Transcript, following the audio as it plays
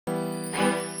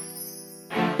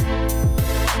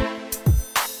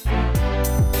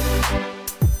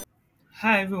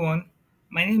Hi everyone,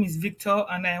 my name is Victor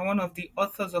and I am one of the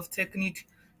authors of Technique.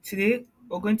 Today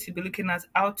we're going to be looking at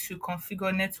how to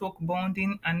configure network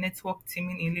bonding and network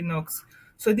teaming in Linux.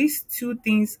 So these two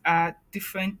things are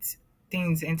different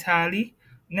things entirely.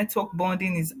 Network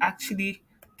bonding is actually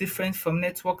different from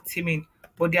network teaming,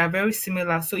 but they are very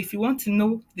similar. So if you want to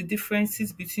know the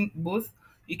differences between both,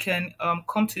 you can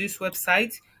come to this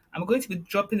website. I'm going to be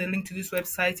dropping a link to this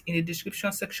website in the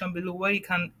description section below where you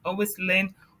can always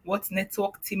learn what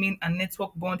network teaming and network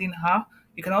bonding are.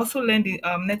 You can also learn the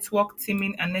network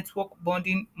teaming and network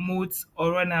bonding modes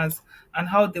or runners and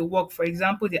how they work. For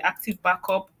example, the active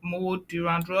backup mode, the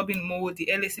round robin mode, the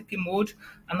LACP mode,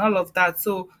 and all of that.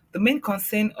 So the main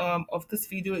concern of this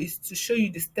video is to show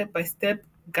you the step-by-step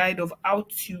guide of how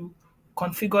to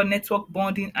configure network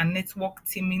bonding and network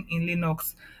teaming in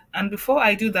Linux. And before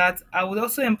I do that, I would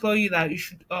also implore you that you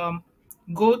should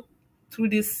go through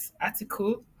this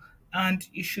article and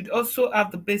you should also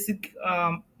have the basic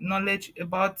knowledge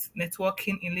about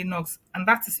networking in Linux. And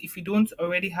that is if you don't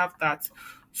already have that.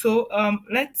 So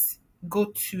let's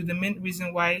go to the main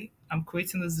reason why I'm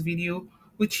creating this video,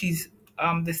 which is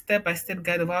the step-by-step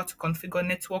guide of how to configure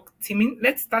network teaming.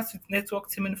 Let's start with network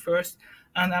teaming first,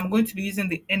 and I'm going to be using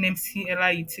the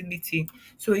Nmcli utility.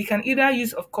 So you can either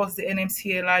use, of course, the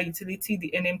Nmcli utility,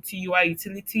 the NMTUI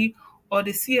utility, or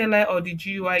the CLI or the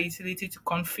GUI utility to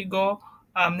configure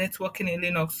networking in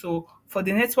Linux. So for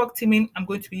the network teaming, I'm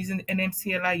going to be using the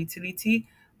NMCLI utility,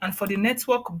 and for the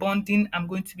network bonding, I'm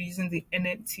going to be using the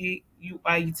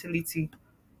NMTUI utility.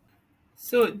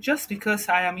 So just because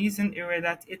I am using a Red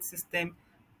Hat 8 system,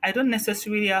 I don't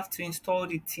necessarily have to install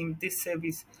the Team this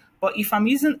service. But if I'm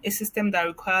using a system that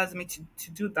requires me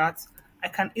to do that, I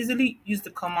can easily use the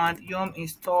command yum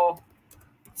install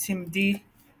teamd,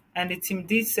 and the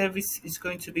teamd service is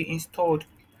going to be installed.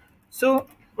 So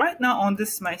right now on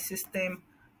this my system,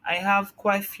 I have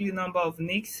quite a few number of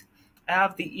NICs. I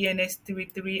have the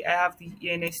ENS33, I have the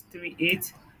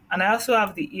ENS38, and I also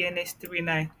have the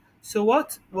ENS39. So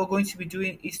what we're going to be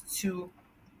doing is to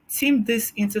team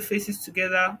these interfaces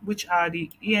together, which are the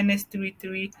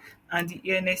ENS33 and the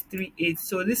ENS38.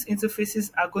 So these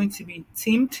interfaces are going to be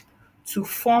teamed to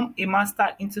form a master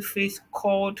interface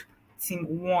called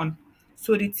Team1.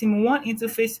 So the Team1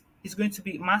 interface is going to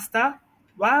be master,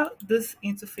 while these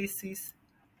interfaces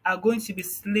are going to be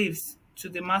slaves to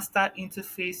the master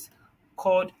interface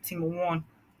called Team1.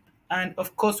 And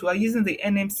of course, we are using the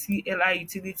NMCLI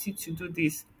utility to do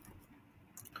this.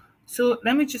 So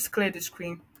let me just clear the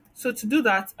screen. So to do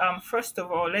that, first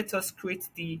of all, let us create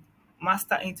the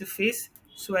master interface.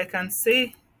 So I can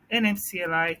say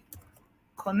NMCLI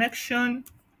connection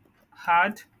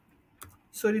add.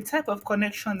 So the type of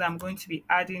connection that I'm going to be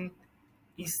adding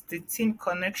is the team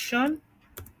connection,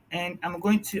 and I'm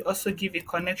going to also give a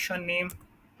connection name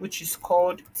which is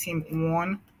called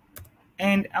team1,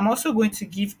 and I'm also going to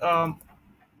give the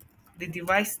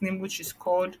device name which is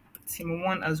called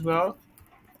team1 as well.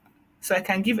 So I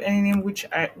can give any name which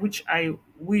I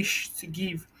wish to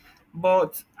give,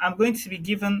 but I'm going to be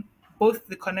given both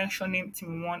the connection name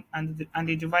team1 and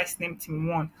the device name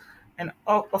team1. And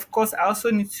of course, I also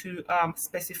need to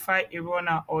specify a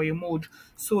runner or a mode.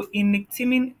 So in NIC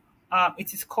teaming,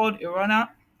 it is called a runner,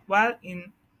 while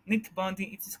in NIC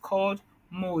bonding, it is called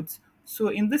modes. So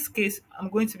in this case, I'm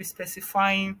going to be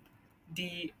specifying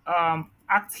the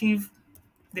active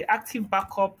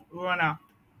backup runner.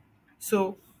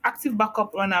 So active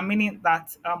backup runner, meaning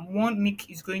that one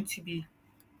NIC is going to be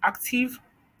active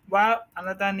while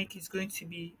another NIC is going to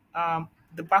be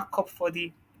the backup for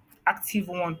the active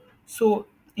one. So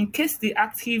in case the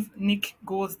active NIC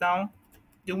goes down,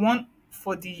 the one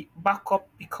for the backup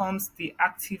becomes the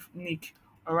active NIC.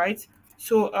 All right.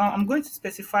 So I'm going to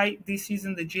specify this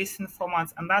using the JSON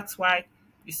format, and that's why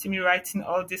you see me writing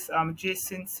all this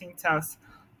JSON syntax.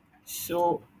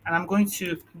 So, and I'm going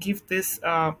to give this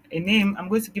a name. I'm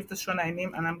going to give this runner a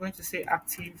name, and I'm going to say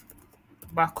active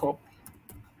backup.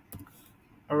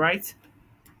 All right.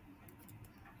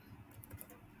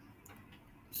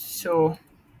 So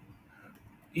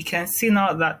you can see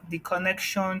now that the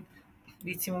connection,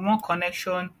 the Team1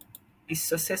 connection, is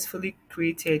successfully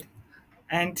created,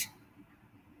 and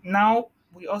now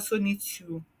we also need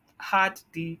to add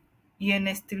the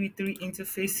ENS33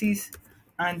 interfaces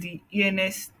and the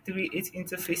ENS38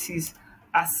 interfaces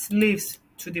as slaves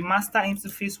to the master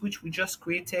interface which we just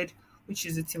created, which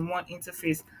is the Team1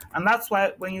 interface. And that's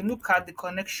why when you look at the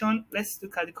connection, let's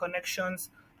look at the connections,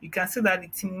 you can see that the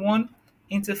Team1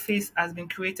 interface has been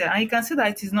created, and you can see that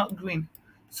it is not green.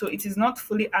 So it is not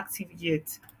fully active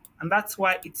yet, and that's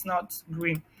why it's not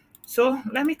green. So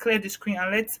let me clear the screen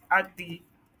and let's add the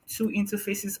two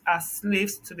interfaces as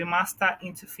slaves to the master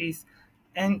interface.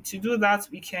 And to do that,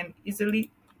 we can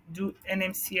easily do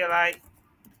Nmcli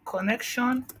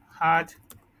connection add.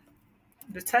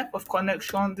 The type of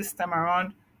connection this time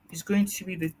around is going to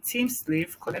be the team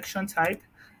slave connection type,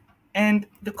 and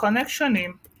the connection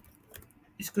name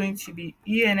is going to be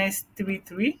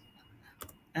ENS33,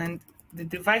 and the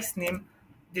device name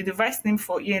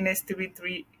for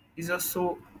ENS33 is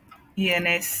also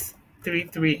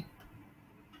ENS33.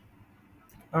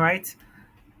 All right,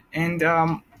 and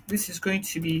this is going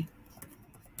to be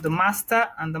the master,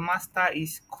 and the master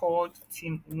is called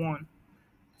team1.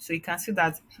 So you can see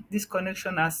that this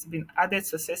connection has been added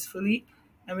successfully,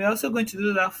 and we're also going to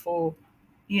do that for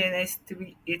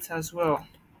ENS38 as well.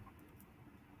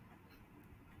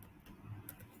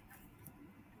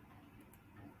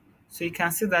 So you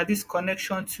can see that this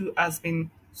connection too has been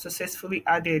successfully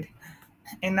added.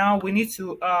 And now we need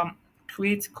to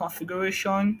create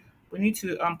configuration. We need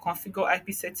to configure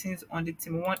IP settings on the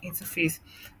team1 interface.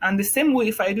 And the same way,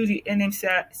 if I do the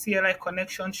NMCLI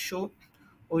connection show,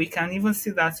 or you can even see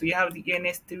that we have the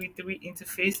ENS33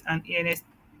 interface and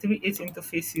ENS38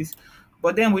 interfaces,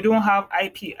 but then we don't have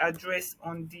IP address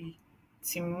on the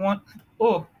team1.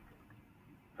 Oh,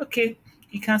 okay.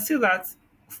 You can see that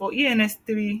for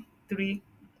ENS33,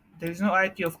 there is no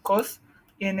IP, of course.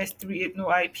 ENS38, no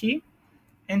IP.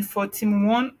 And for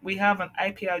team1, we have an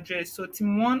IP address. So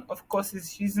team1, of course,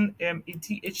 is using a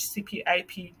DHCP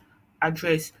IP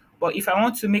address. But if I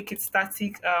want to make it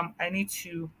static, I need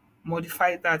to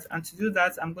modify that. And to do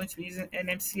that, I'm going to be using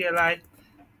Nmcli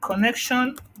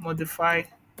connection modify.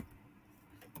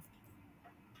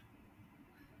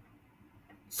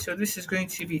 So this is going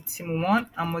to be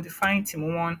team1. I'm modifying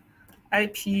team1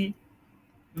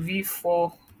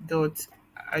 IPv4 dot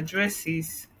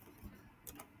addresses.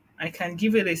 I can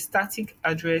give it a static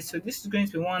address. So this is going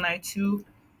to be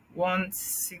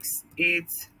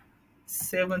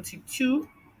 192.168.72.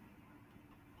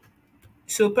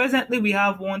 So presently we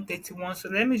have 131. So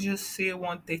let me just say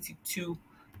 132,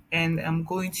 and I'm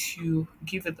going to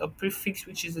give it a prefix,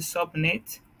 which is a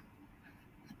subnet,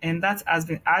 and that has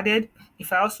been added.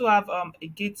 If I also have a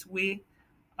gateway,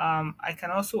 I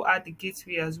can also add the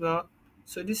gateway as well.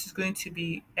 So this is going to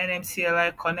be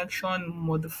Nmcli connection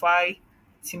modify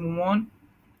team1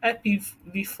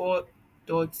 IPv4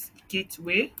 dot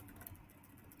gateway.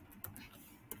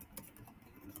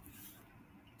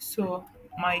 So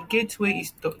my gateway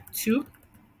is .2,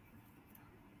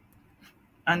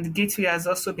 and the gateway has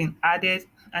also been added.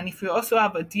 And if you also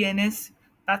have a DNS,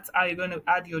 that's how you're going to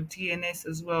add your DNS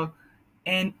as well.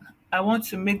 And I want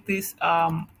to make this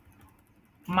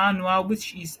manual,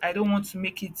 which is I don't want to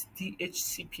make it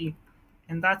DHCP,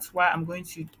 and that's why I'm going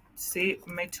to say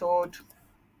method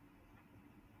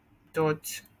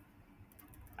dot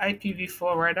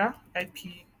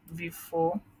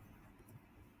IPv4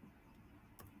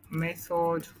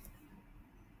 method.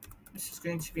 This is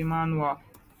going to be manual.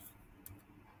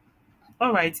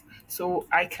 All right, so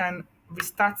I can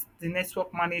restart the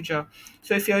network manager.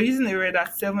 So if you're using a Red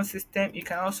Hat 7 system, you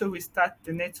can also restart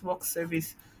the network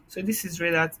service. So this is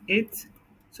Red Hat 8.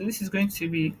 So this is going to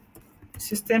be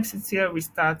systemctl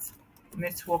restart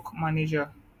network manager.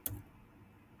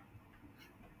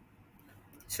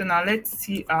 So now let's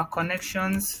see our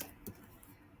connections.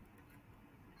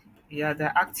 Yeah,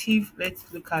 they're active. Let's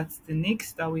look at the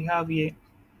NICs that we have here.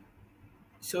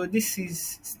 So this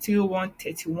is still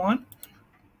 131.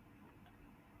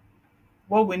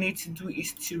 What we need to do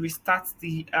is to restart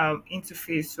the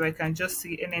interface. So I can just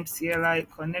see Nmcli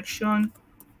connection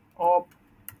up,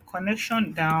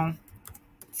 connection down,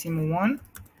 team1.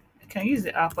 I can use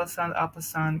the ampersand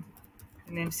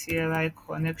Nmcli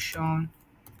connection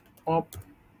up,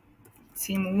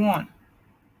 team1.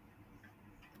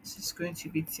 This is going to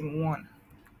be team1.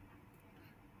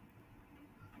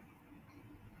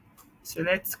 So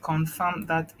let's confirm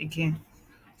that again.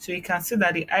 So you can see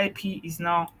that the IP is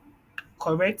now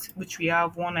correct, which we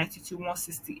have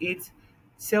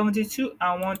 192.168.72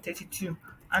 and 132.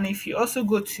 And if you also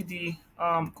go to the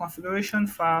configuration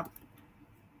file,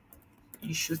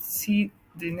 you should see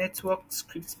the network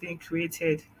scripts being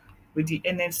created with the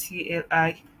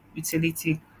Nmcli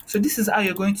utility. So this is how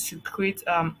you're going to create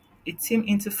a team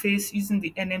interface using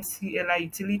the Nmcli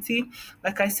utility.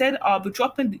 Like I said, I'll be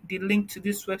dropping the link to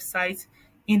this website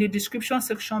in the description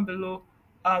section below,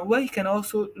 where you can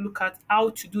also look at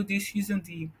how to do this using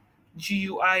the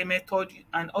GUI method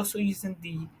and also using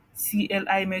the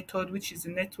CLI method, which is the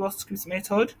network scripts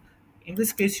method. In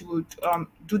this case, you would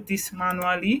do this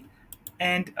manually,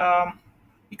 and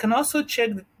you can also check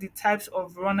the types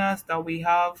of runners that we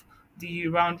have: the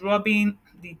round robin,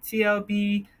 the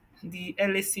TLB, the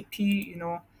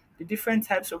LACP, the different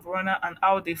types of runner and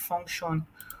how they function.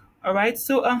 All right,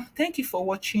 so thank you for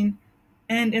watching.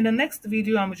 And in the next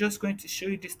video, I'm just going to show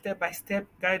you the step-by-step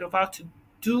guide of how to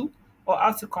do or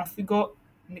how to configure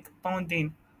NIC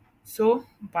bonding. So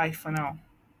bye for now.